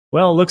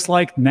Well, it looks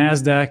like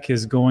Nasdaq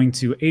is going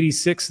to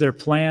 86 their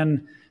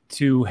plan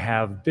to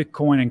have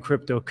Bitcoin and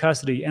crypto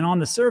custody. And on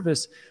the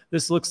surface,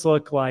 this looks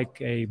like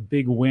a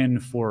big win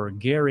for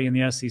Gary and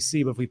the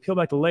SEC. But if we peel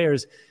back the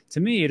layers, to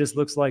me, it just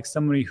looks like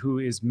somebody who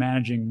is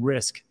managing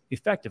risk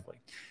effectively.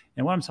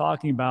 And what I'm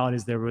talking about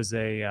is there was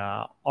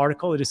a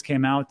article that just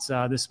came out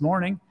this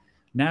morning.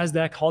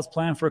 Nasdaq halts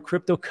plan for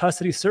crypto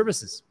custody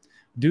services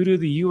due to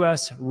the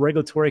U.S.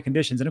 regulatory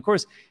conditions. And of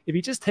course, if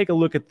you just take a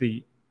look at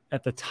the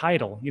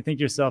title, you think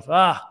to yourself,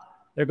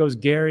 there goes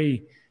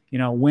Gary,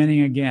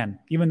 winning again,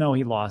 even though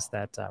he lost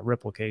that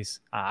Ripple case,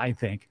 I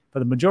think, for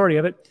the majority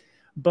of it.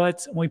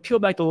 But when we peel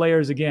back the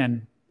layers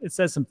again, it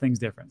says some things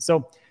different.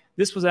 So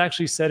this was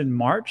actually said in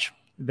March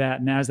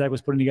that Nasdaq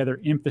was putting together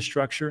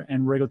infrastructure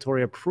and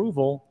regulatory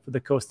approval for the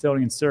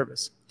custodian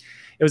service.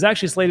 It was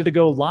actually slated to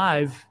go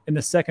live in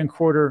the second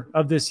quarter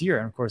of this year.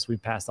 And of course, we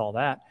passed all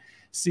that.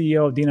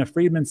 CEO Dina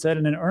Friedman said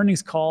in an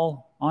earnings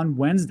call on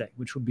Wednesday,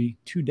 which will be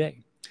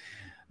today.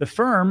 The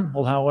firm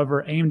will,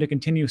 however, aim to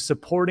continue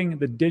supporting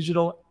the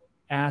digital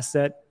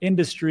asset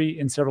industry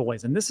in several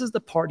ways. And this is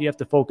the part you have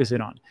to focus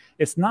in on.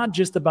 It's not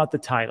just about the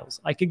titles.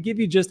 I could give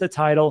you just a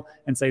title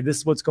and say, this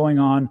is what's going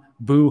on,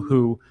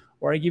 boo-hoo,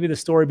 or I give you the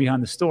story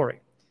behind the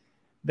story.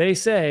 They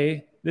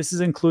say this is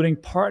including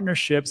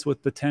partnerships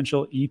with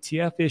potential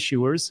ETF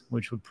issuers,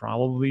 which would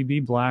probably be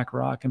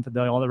BlackRock and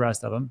Fidelity, all the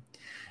rest of them,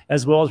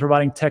 as well as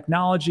providing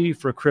technology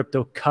for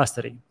crypto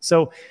custody.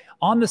 So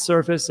on the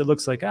surface, it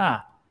looks like,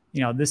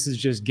 this is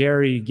just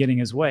Gary getting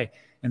his way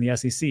in the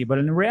SEC. But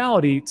in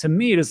reality, to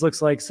me, it just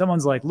looks like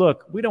someone's like,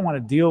 look, we don't want to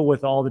deal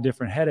with all the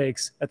different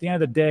headaches. At the end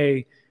of the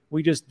day,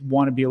 we just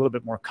want to be a little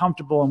bit more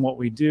comfortable in what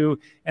we do.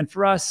 And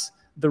for us,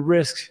 the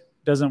risk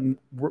doesn't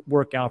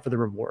work out for the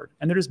reward.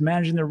 And they're just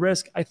managing the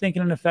risk, I think,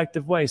 in an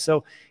effective way.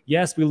 So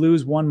yes, we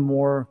lose one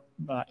more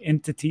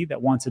entity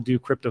that wants to do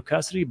crypto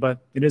custody, but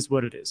it is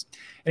what it is.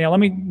 And let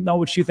me know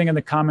what you think in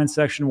the comment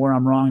section where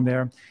I'm wrong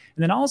there. And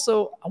then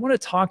also, I want to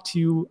talk to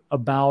you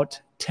about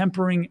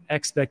tempering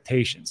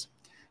expectations.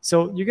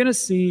 So you're going to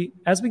see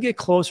as we get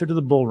closer to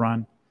the bull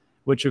run,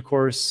 which of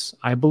course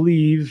I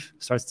believe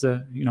starts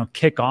to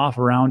kick off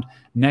around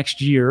next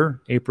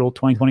year, April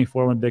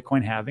 2024, when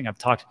Bitcoin halving. I've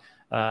talked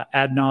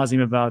ad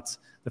nauseum about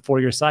the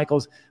 4-year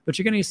cycles, but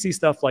you're going to see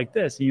stuff like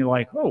this, and you're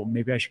like, oh,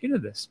 maybe I should get into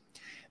this.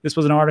 This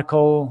was an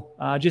article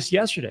just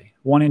yesterday.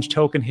 1-inch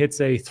token hits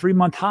a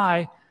 3-month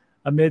high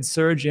amid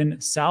surge in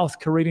South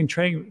Korean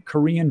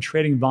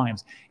trading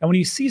volumes. And when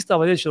you see stuff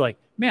like this, you're like,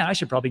 man, I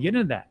should probably get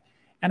into that.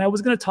 And I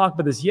was going to talk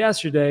about this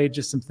yesterday,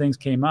 just some things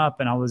came up,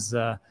 and I was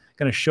going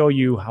to show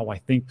you how I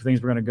think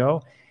things were going to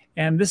go.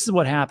 And this is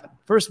what happened.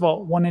 First of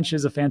all, 1inch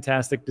is a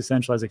fantastic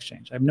decentralized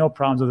exchange. I have no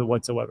problems with it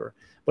whatsoever.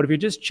 But if you're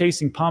just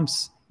chasing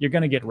pumps, you're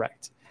going to get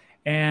wrecked.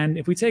 And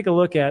if we take a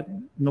look at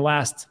in the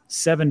last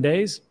 7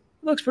 days,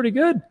 it looks pretty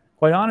good,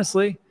 quite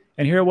honestly.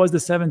 And here it was the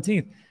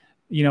 17th.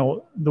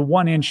 The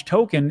 1-inch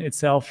token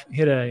itself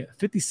hit a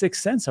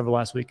 56 cents over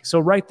last week. So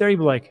right there, you'd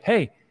be like,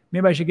 hey,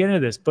 maybe I should get into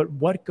this. But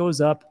what goes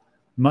up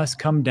must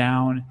come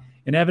down.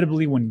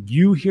 Inevitably, when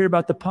you hear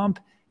about the pump,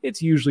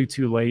 it's usually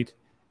too late,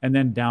 and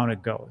then down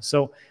it goes.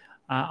 So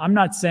I'm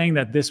not saying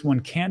that this one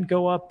can't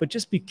go up, but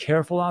just be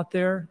careful out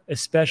there,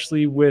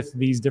 especially with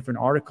these different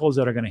articles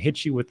that are going to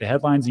hit you with the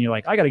headlines, and you're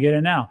like, I got to get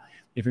in now.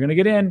 If you're going to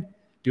get in,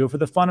 do it for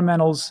the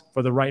fundamentals,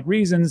 for the right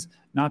reasons,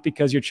 not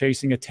because you're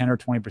chasing a 10 or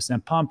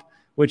 20% pump,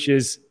 which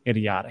is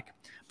idiotic.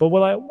 But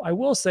what I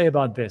will say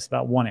about this,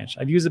 about 1inch,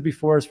 I've used it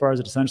before as far as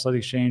a decentralized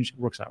exchange. It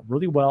works out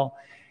really well.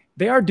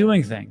 They are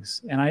doing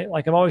things. And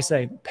like I've always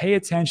say, pay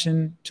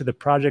attention to the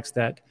projects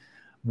that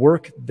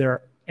work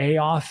their A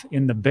off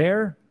in the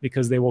bear,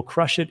 because they will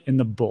crush it in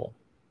the bull.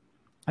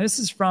 And this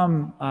is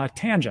from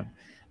Tangem.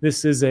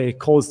 This is a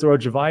cold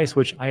storage device,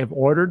 which I have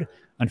ordered.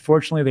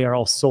 Unfortunately, they are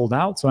all sold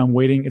out. So I'm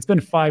waiting. It's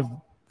been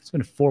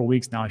 4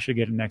 weeks now. I should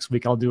get it next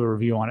week. I'll do a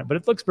review on it, but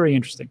it looks very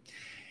interesting.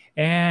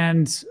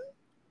 And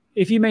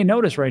if you may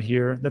notice right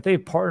here that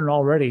they've partnered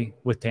already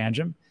with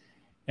Tangem,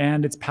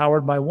 and it's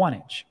powered by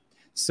 1inch.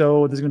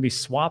 So there's going to be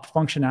swap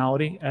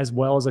functionality as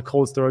well as a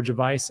cold storage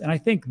device. And I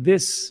think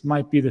this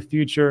might be the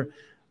future.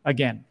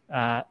 Again,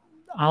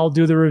 I'll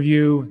do the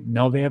review.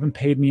 No, they haven't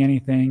paid me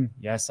anything.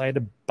 Yes, I had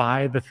to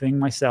buy the thing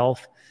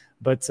myself,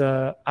 but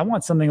I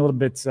want something a little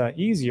bit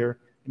easier.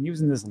 I'm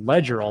using this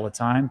Ledger all the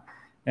time,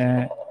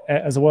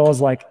 as well as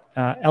like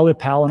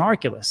Elipal and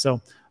Arculus. So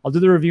I'll do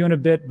the review in a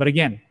bit, but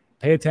again,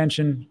 pay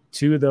attention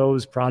to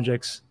those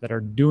projects that are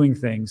doing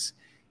things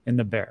in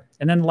the bear.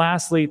 And then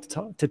lastly,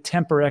 to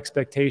temper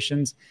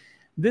expectations,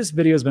 this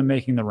video has been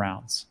making the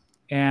rounds,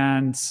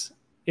 and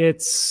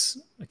it's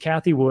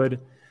Kathy Wood.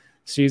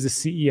 She's the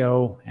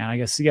CEO and I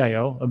guess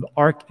CIO of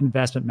ARK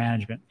Investment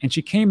Management. And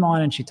she came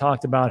on and she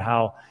talked about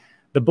how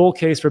the bull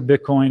case for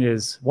Bitcoin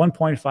is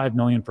 1.5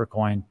 million per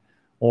coin,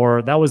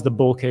 or that was the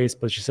bull case,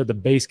 but she said the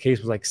base case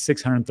was like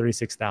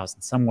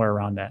 636,000, somewhere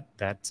around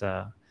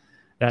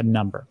that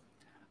number.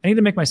 I need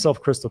to make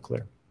myself crystal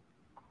clear.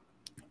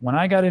 When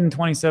I got in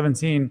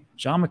 2017,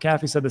 John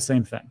McAfee said the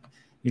same thing.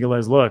 He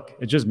goes, look,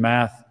 it's just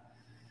math.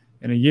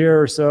 in a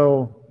year or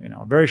so,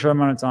 a very short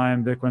amount of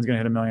time, Bitcoin's going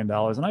to hit $1 million.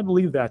 And I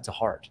believe that to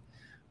heart.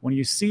 When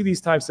you see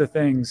these types of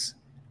things,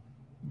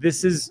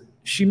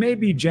 she may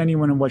be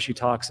genuine in what she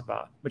talks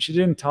about, but she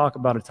didn't talk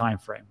about a time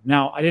frame.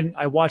 Now,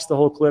 I watched the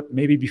whole clip,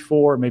 maybe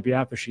before, maybe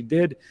after she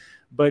did,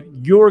 but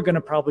you're going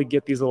to probably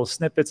get these little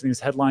snippets and these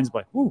headlines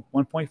like, ooh,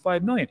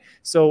 1.5 million.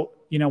 So,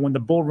 when the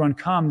bull run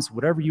comes,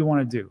 whatever you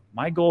want to do,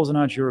 my goals are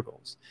not your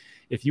goals.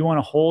 If you want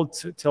to hold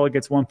till it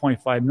gets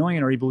 1.5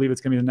 million, or you believe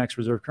it's going to be the next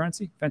reserve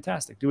currency,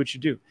 fantastic, do what you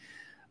do.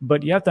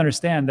 But you have to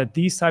understand that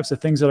these types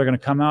of things that are going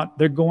to come out,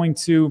 they're going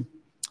to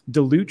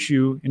dilute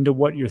you into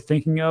what you're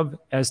thinking of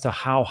as to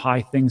how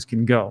high things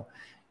can go.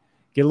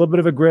 Get a little bit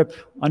of a grip,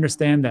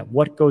 understand that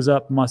what goes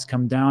up must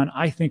come down.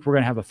 I think we're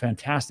going to have a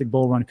fantastic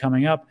bull run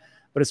coming up,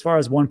 but as far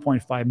as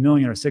 1.5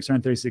 million or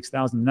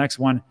 636,000, the next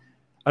one,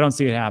 I don't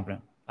see it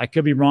happening. I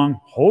could be wrong.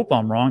 Hope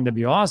I'm wrong. That'd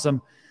be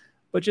awesome,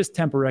 but just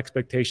temper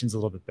expectations a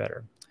little bit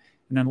better.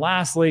 And then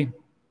lastly,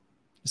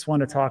 just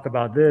wanted to talk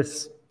about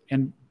this.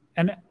 And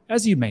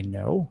as you may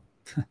know,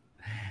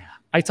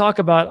 I talk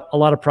about a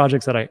lot of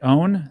projects that I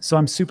own, so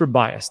I'm super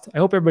biased. I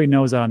hope everybody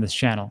knows that on this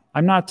channel.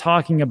 I'm not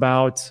talking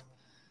about,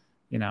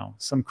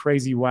 some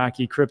crazy,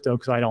 wacky crypto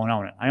because I don't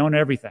own it. I own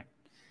everything.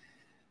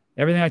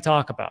 Everything I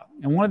talk about.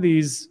 And one of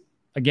these,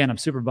 again, I'm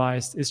super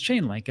biased, is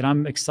Chainlink. And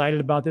I'm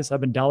excited about this.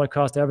 I've been dollar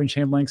cost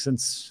averaging Chainlink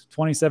since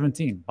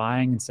 2017,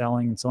 buying and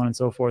selling and so on and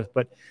so forth,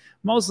 but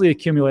mostly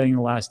accumulating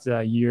the last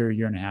year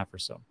and a half or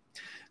so.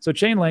 So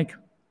Chainlink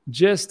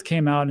just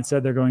came out and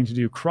said they're going to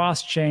do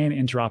cross-chain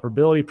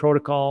interoperability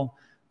protocol.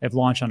 They've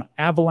launched on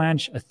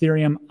Avalanche,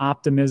 Ethereum,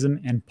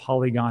 Optimism, and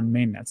Polygon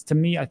mainnets. To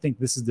me, I think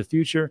this is the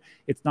future.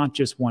 It's not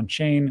just one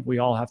chain. We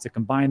all have to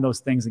combine those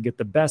things and get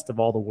the best of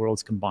all the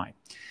worlds combined.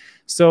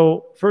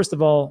 So first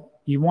of all,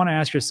 you want to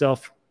ask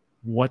yourself,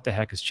 what the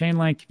heck is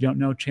Chainlink? If you don't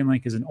know,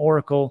 Chainlink is an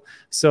oracle.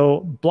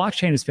 So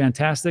blockchain is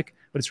fantastic,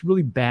 but it's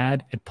really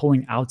bad at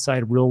pulling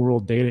outside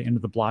real-world data into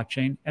the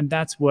blockchain, and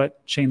that's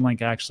what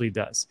Chainlink actually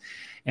does.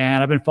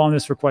 And I've been following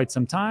this for quite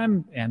some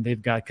time, and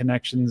they've got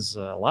connections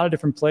a lot of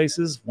different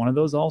places, one of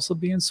those also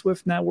being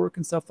Swift Network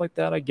and stuff like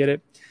that. I get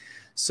it.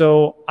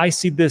 So I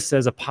see this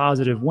as a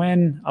positive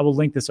win. I will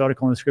link this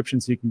article in the description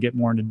so you can get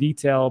more into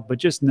detail, but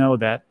just know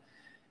that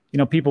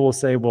people will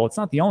say, well, it's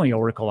not the only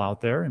oracle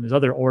out there, and there's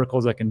other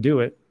oracles that can do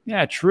it.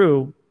 Yeah,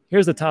 true.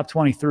 Here's the top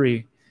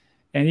 23.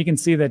 And you can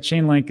see that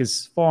Chainlink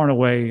is far and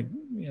away,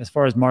 as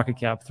far as market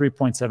cap,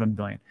 3.7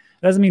 billion.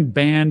 It doesn't mean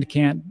Band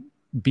can't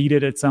beat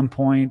it at some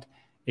point.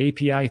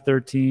 API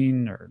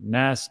 13 or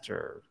Nest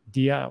or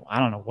DI, I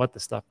don't know what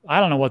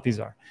these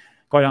are.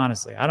 Quite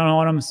honestly, I don't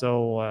own them,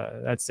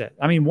 so that's it.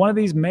 I mean, one of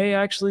these may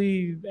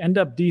actually end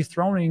up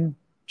dethroning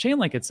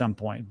Chainlink at some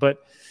point, but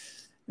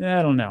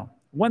I don't know.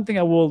 One thing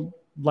I will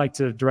like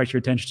to direct your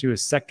attention to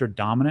is sector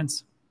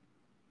dominance.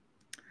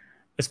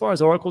 As far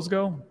as oracles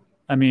go,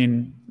 I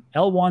mean,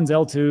 L1s,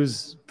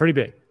 L2s, pretty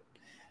big.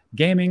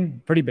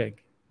 Gaming, pretty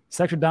big.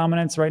 Sector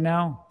dominance right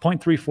now,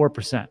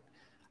 0.34%.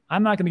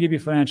 I'm not going to give you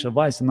financial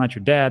advice. I'm not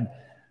your dad.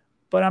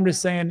 But I'm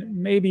just saying,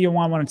 maybe you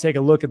want to take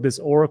a look at this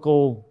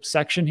oracle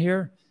section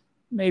here.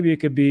 Maybe it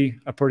could be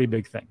a pretty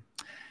big thing.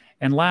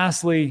 And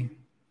lastly,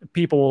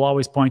 people will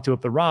always point to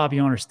it, but Rob,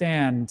 you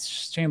understand,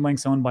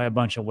 Chainlink's owned by a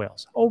bunch of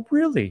whales. Oh,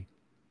 really?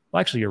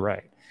 Well, actually, you're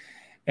right.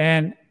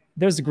 And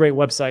there's a great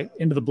website,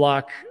 Into the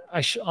Block.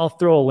 I'll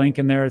throw a link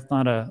in there. It's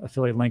not an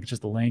affiliate link, it's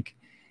just a link.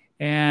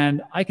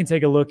 And I can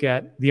take a look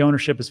at the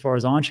ownership as far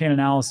as on-chain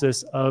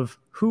analysis of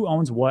who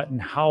owns what and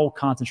how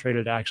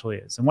concentrated it actually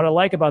is. And what I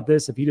like about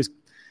this, if you just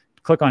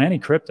click on any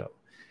crypto,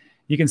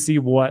 you can see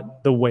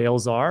what the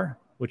whales are,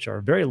 which are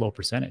a very low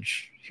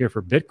percentage here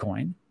for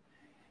Bitcoin.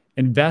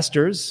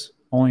 Investors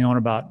only own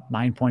about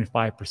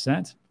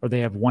 9.5%, or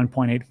they have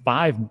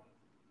 1.85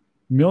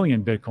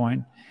 million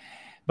Bitcoin.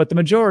 But the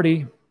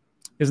majority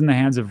is in the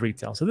hands of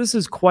retail. So this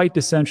is quite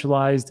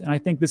decentralized, and I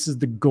think this is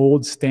the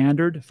gold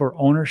standard for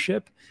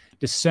ownership,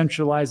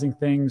 decentralizing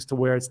things to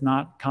where it's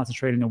not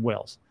concentrated in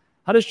whales.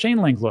 How does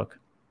Chainlink look?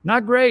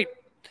 Not great,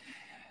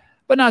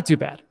 but not too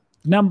bad.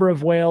 Number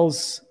of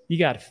whales, you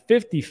got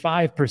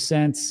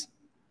 55%.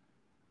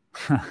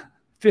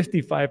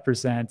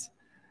 55%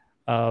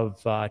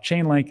 of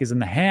Chainlink is in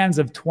the hands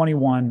of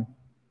 21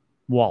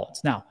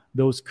 wallets. Now,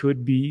 those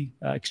could be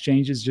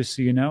exchanges, just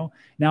so you know.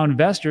 Now,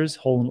 investors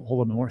hold a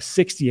little more.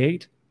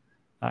 68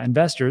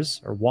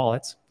 investors or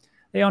wallets,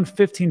 they own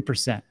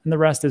 15%, and the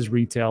rest is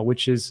retail,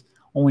 which is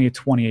only at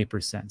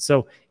 28%.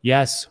 So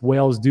yes,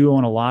 whales do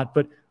own a lot,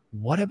 but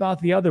what about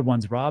the other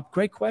ones, Rob?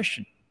 Great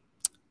question.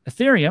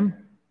 Ethereum,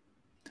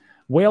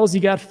 whales,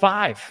 you got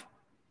 5.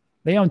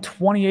 They own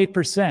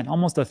 28%,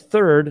 almost a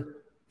third,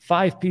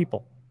 5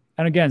 people.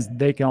 And again,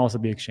 they can also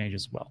be exchanged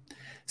as well.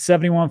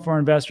 71 for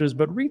investors,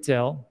 but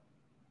retail,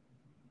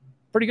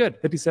 pretty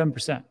good,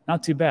 57%.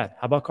 Not too bad.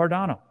 How about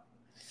Cardano?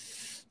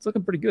 It's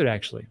looking pretty good,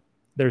 actually.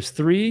 There's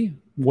 3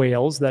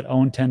 whales that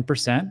own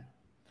 10%.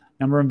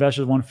 Number of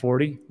investors,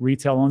 140.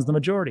 Retail owns the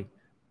majority.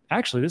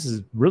 Actually, this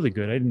is really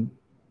good. I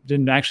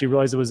didn't actually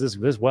realize it was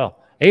this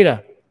well.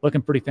 ADA,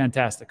 looking pretty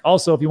fantastic.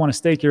 Also, if you want to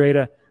stake your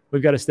ADA,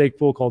 we've got a stake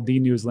pool called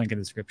DNews, link in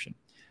the description.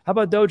 How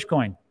about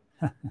Dogecoin?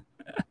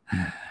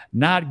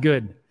 Not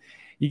good.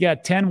 You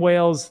got 10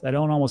 whales that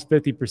own almost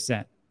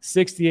 50%.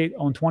 68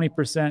 own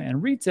 20%.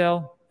 And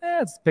retail,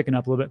 it's picking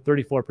up a little bit,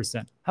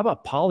 34%. How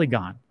about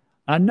Polygon?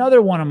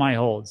 Another one of my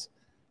holds.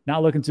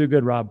 Not looking too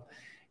good, Rob.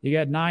 You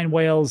got 9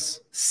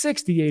 whales,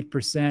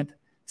 68%,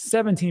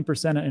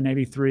 17% in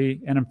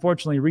 83, and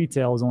unfortunately,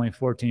 retail is only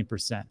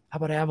 14%. How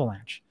about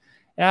Avalanche?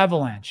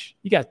 Avalanche,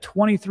 you got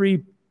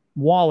 23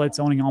 wallets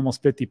owning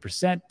almost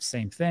 50%,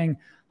 same thing.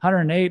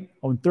 108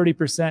 own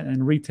 30%,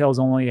 and retail is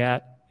only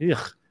at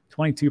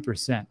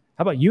 22%. How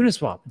about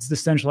Uniswap? It's the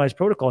centralized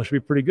protocol. It should be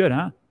pretty good,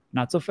 huh?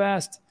 Not so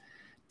fast.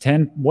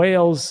 10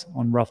 whales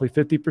on roughly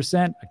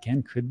 50%.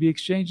 Again, could be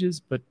exchanges,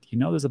 but you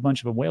know there's a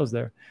bunch of whales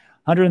there.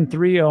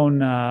 103 own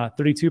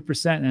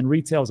 32%, and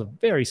retail is a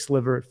very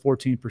sliver at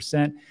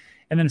 14%.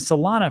 And then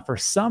Solana, for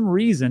some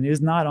reason,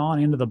 is not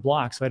on into the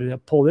block. So I had to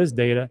pull this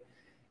data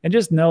and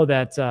just know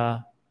that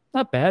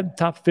not bad.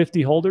 Top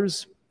 50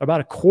 holders are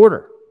about a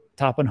quarter.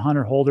 Top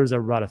 100 holders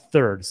are about a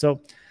third. So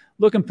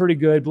looking pretty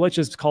good, but let's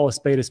just call a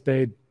spade a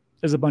spade.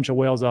 There's a bunch of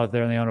whales out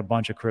there and they own a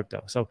bunch of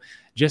crypto. So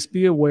just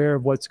be aware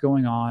of what's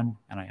going on,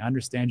 and I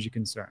understand your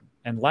concern.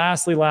 And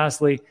lastly,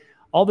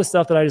 all the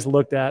stuff that I just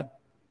looked at,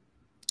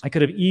 I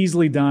could have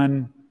easily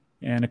done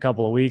in a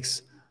couple of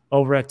weeks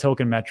over at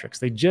Token Metrics.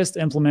 They just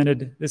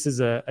implemented, this is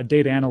a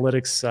data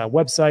analytics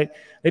website.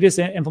 They just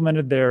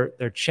implemented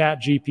their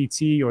chat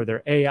GPT or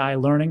their AI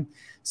learning.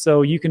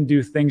 So you can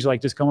do things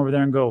like just come over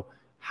there and go,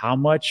 how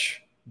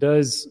much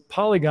does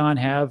Polygon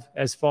have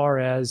as far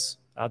as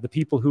the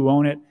people who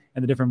own it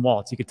and the different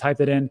wallets? You could type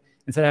that in.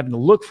 Instead of having to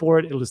look for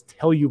it, it'll just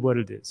tell you what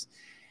it is.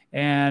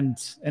 And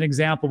an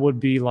example would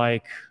be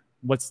like,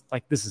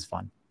 this is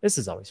fun. This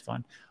is always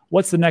fun.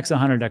 What's the next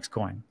 100x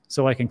coin?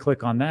 So I can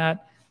click on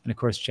that. And of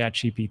course,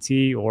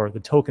 ChatGPT or the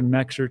Token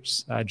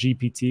Metrics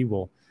GPT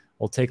will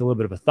take a little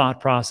bit of a thought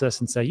process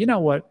and say, you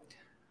know what?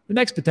 The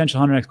next potential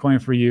 100x coin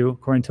for you,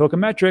 according to Token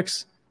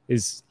Metrics,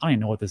 is, I don't even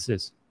know what this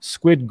is,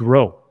 Squid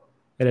Grow.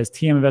 It has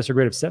TM investor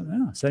grade of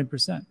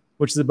 70%,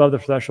 which is above the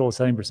threshold of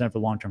 70% for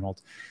long-term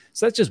holds.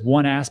 So that's just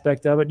one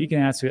aspect of it. You can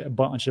ask a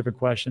bunch of different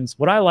questions.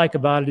 What I like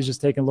about it is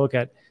just taking a look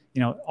at,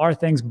 are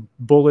things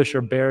bullish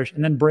or bearish,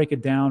 and then break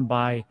it down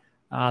by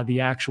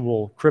the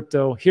actual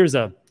crypto. Here's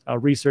a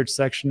research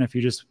section if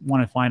you just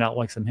want to find out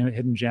like some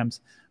hidden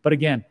gems. But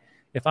again,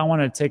 if I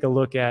want to take a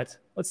look at,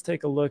 let's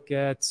take a look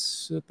at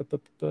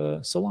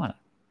Solana.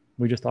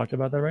 We just talked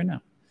about that right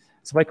now.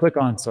 So if I click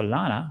on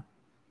Solana,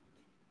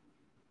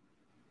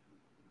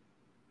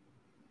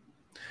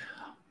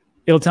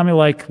 it'll tell me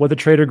like what the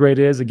trader grade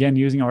is, again,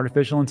 using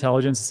artificial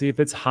intelligence to see if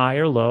it's high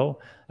or low.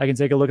 I can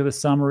take a look at the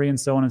summary and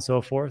so on and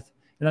so forth.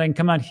 And then I can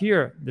come out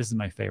here. This is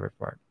my favorite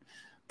part.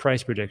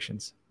 Price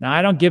predictions. Now,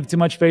 I don't give too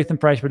much faith in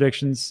price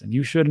predictions, and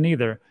you shouldn't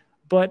either,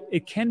 but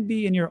it can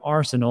be in your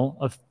arsenal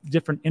of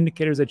different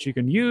indicators that you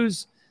can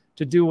use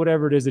to do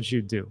whatever it is that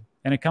you do.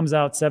 And it comes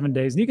out 7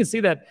 days. And you can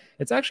see that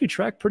it's actually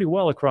tracked pretty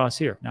well across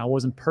here. Now, it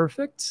wasn't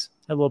perfect.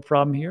 Had a little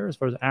problem here as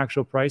far as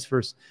actual price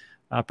versus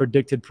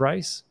predicted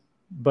price,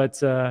 but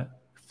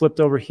flipped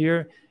over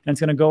here, and it's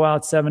going to go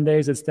out 7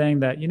 days. It's saying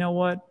that, you know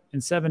what?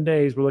 In 7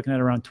 days, we're looking at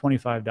around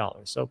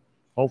 $25. So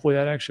hopefully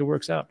that actually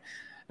works out.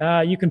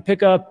 You can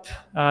pick up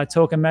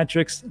Token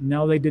Metrics.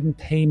 No, they didn't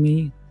pay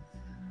me.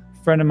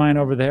 A friend of mine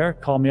over there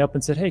called me up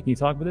and said, hey, can you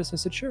talk about this? I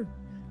said, sure.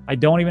 I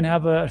don't even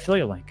have an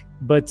affiliate link.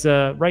 But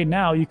right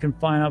now, you can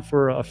sign up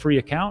for a free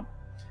account.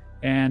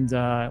 And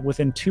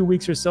within 2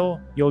 weeks or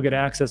so, you'll get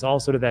access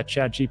also to that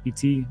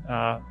ChatGPT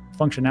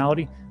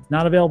functionality. It's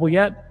not available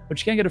yet, but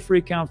you can get a free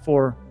account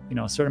for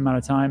a certain amount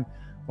of time,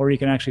 or you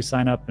can actually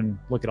sign up and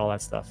look at all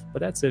that stuff. But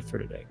that's it for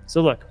today.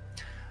 So look,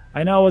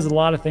 I know there's a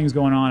lot of things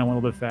going on. I went a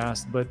little bit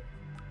fast, but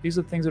these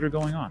are the things that are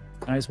going on.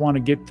 And I just want to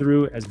get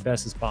through as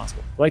best as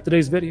possible. If you like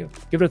today's video,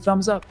 give it a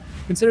thumbs up.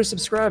 Consider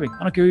subscribing.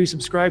 I don't care who you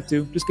subscribe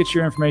to. Just get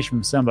your information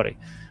from somebody.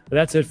 But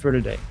that's it for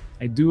today.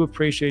 I do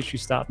appreciate you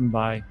stopping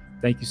by.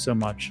 Thank you so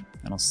much.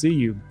 And I'll see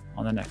you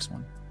on the next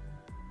one.